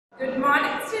Good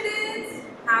morning, students.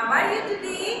 How are you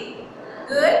today?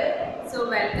 Good. So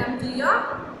welcome to your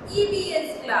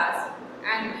EVS class,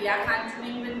 and we are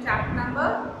continuing with chapter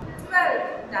number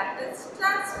 12, that is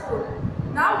transport.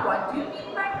 Now, what do you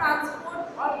mean by transport,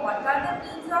 or what are the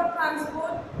means of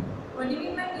transport? What do you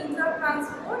mean by means of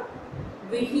transport?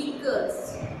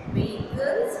 Vehicles.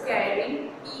 Vehicles carrying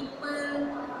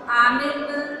people,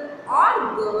 animals,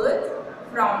 or goods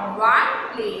from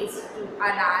one place to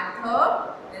another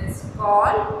is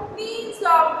called means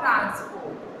of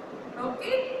transport.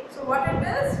 Okay, so what it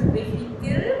is?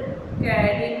 Vehicle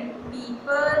carrying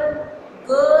people,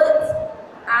 goods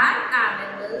and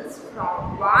animals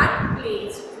from one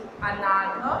place to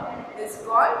another is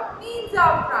called means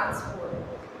of transport.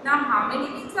 Now, how many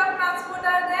means of transport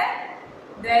are there?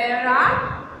 There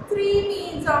are three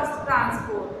means of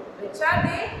transport. Which are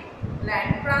they?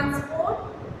 Land transport,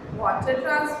 water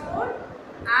transport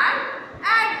and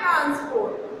air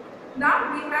transport.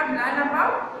 Now we have learned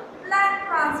about land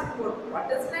transport. What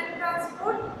is land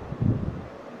transport?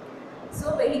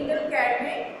 So vehicle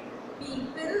carrying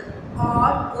people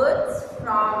or goods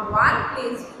from one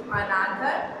place to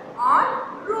another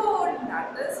on road,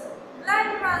 that is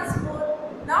land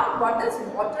transport. Now what is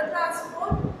water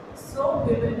transport? So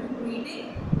we will be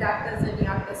reading that is in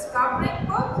your discovering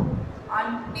book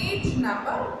on page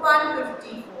number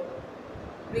 154.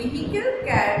 Vehicle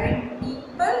carrying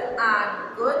people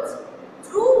and goods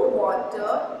through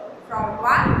water from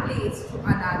one place to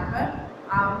another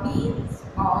are means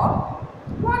of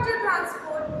water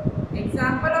transport.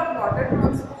 Example of water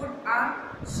transport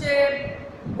are ship,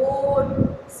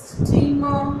 boat,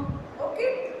 steamer.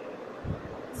 Okay.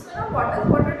 So now what is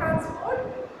water transport?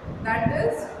 That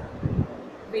is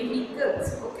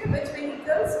vehicles. Okay, which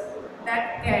vehicles?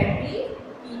 That carry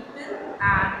people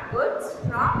and goods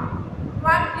from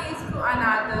one place to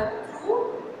another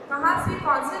through कहाँ से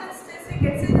कौन से रास्ते से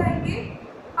कैसे जाएंगे?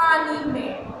 पानी में.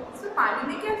 So पानी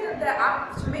में क्या चलता है?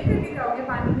 आप स्विमिंग करके जाओगे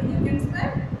पानी में? You can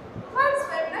swim. Can't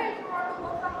swim, ना? If you want to go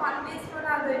from one place to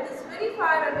another, it is very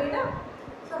far away, ना?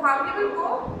 So how we will go?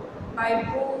 By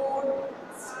boat,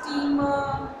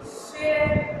 steamer,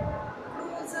 ship,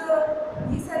 cruiser.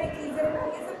 ये सारी चीजें ना,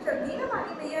 ये सब चलती है ना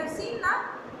पानी में. You have seen ना?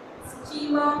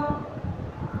 Steamer.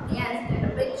 Yes,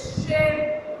 then a big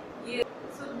ship. Yes.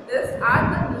 So these are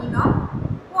the mean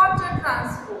of water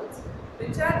transports.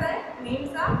 Which are the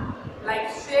names are like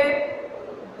ship,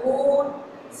 boat,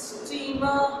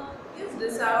 steamer. Yes,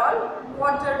 these are all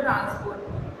water transport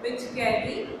which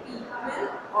carry people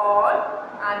or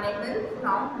animals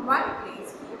from one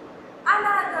place to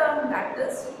another. That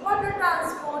is water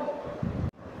transport.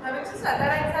 Now, which is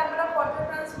other example of water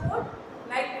transport?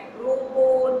 Like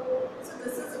rowboat. So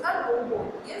this is a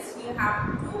rowboat. Yes, you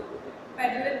have to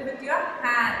pedal it with your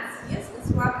hands. Yes,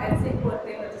 इसको आप ऐसे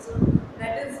करते हो. So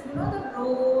that is, you know, the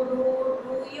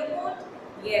row your boat.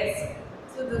 Yes.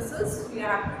 So this is, you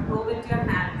have to row with your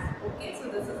hands. Okay. So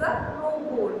this is a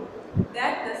rowboat.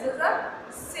 Then this is a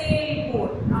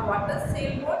sailboat. Now what is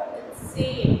sailboat? It's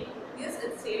sail. Yes,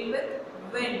 it's sail with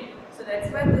wind. So that's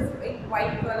why this big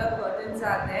white color curtains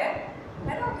are there.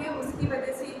 है ना, ये उसकी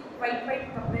वजह से white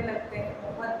कपड़े लगते हैं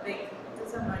बहुत big. It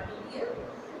is a material.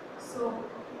 So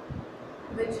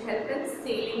which help in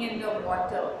sailing in the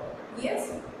water. Yes,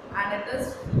 and it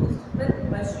is used with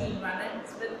machine,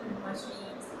 runs with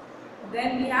machines.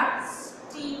 Then we have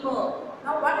steamer.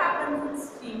 Now what happens in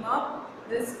steamer?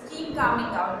 The steam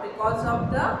coming out because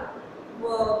of the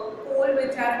coal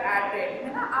which are added.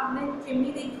 है ना, आपने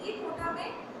chimney देखी है कोटा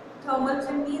में? Thermal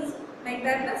chimneys like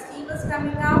that, the steam is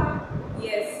coming out.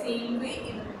 Yes, same way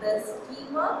in the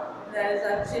steamer there is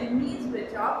a chimneys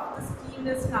which of the steam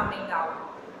is coming out.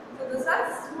 So these are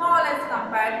small as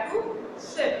compared to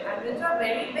ship, and which are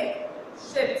very big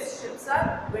ships. Ships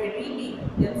are very big.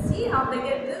 You can see how they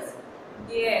get this.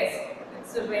 Yes,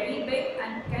 it's a very big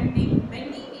and can take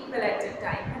many people at a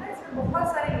time. है ना, इसमें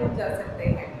बहुत सारे लोग जा सकते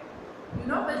हैं. You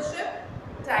know which ship?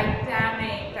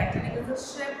 Titanic. Titanic is a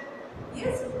ship.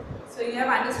 Yes. So you have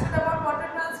understood about water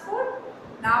transport.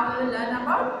 Now we will learn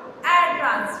about air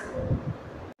transport.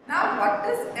 Now what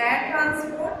is air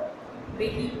transport?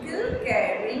 Vehicle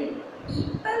carrying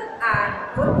people and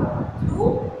goods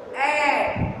through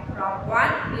air from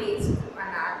one place to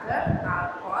another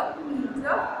are called means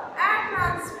of air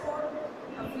transport.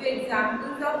 A few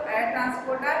examples of air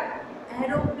transport are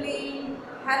aeroplane,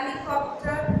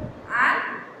 helicopter and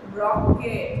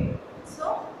rocket.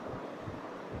 So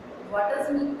what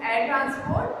does mean air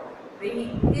transport?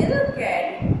 Vehicle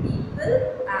carrying people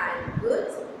and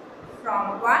goods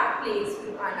from one place to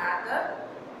another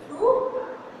through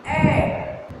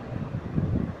air.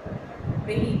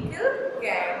 Vehicle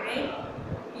carrying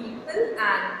people people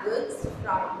and goods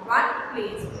from one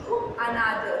place to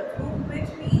another. Through which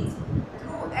means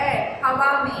through air.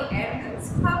 Hawa mein. Air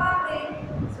means hawa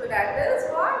mein. So that is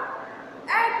what?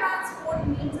 Air transport,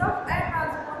 means of air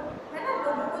transport. है ना,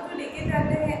 लोगों को जो लेके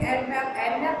जाते हैं air में,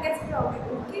 आप कैसे जाओगे?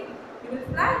 Okay, you will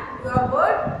fly. You are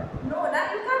bird? No ना,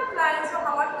 you can fly. So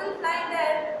what will fly in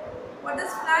air? What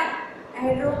is fly?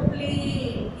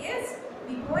 Aeroplane. Yes,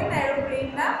 we go in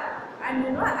aeroplane now, and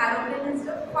you know aeroplane is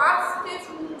the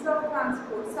fastest means of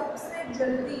transport. सबसे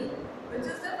जल्दी. Which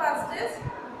is the fastest?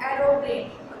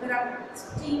 Aeroplane. अगर आप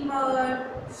steamer,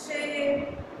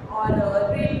 ship और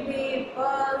railway,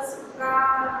 बस,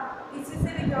 car, इसी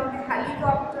से भी जाओगे,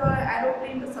 हेलीकॉप्टर,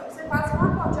 एरोप्लेन, तो सबसे फास्ट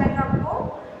कौन पहुंचाएगा आपको?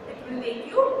 It will take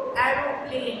you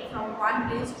aeroplane from one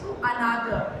place to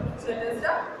another. So it is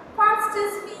the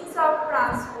fastest means of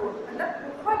transport. मतलब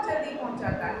बहुत जल्दी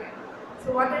पहुंचाता है.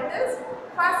 So what it is?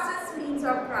 Fastest means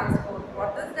of transport.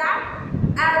 What is that?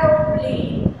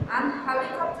 Aeroplane. And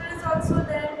helicopter is also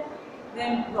there.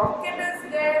 Then rocket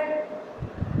is there.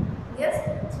 Yes,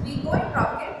 so we go in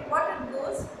rocket. What it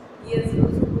goes? Yes,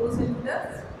 it goes into the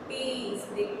space.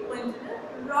 They go into the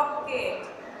rocket.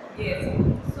 Yes.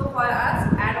 So for us,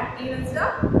 aeroplane is the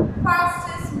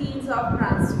fastest means of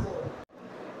transport.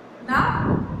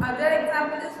 Now, other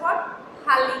example is what?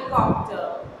 Helicopter.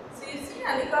 So you see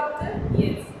helicopter?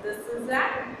 Yes, this is a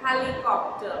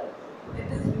helicopter.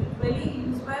 It is usually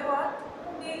used by what?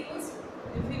 They use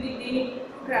if they need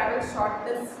to travel short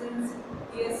distance.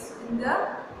 Yes, in the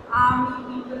army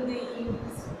people they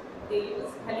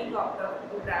use helicopter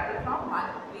to travel from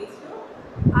one place to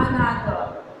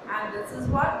another. And this is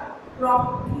what?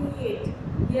 Rocket.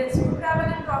 Yes, to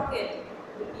travel in rocket.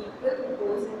 The people who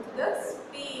goes into the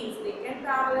space, they can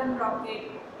travel in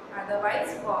rocket.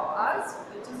 Otherwise for us,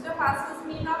 which is the fastest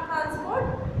mean of transport?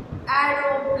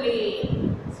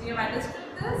 Aeroplane. So you have understood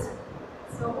this?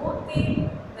 So okay.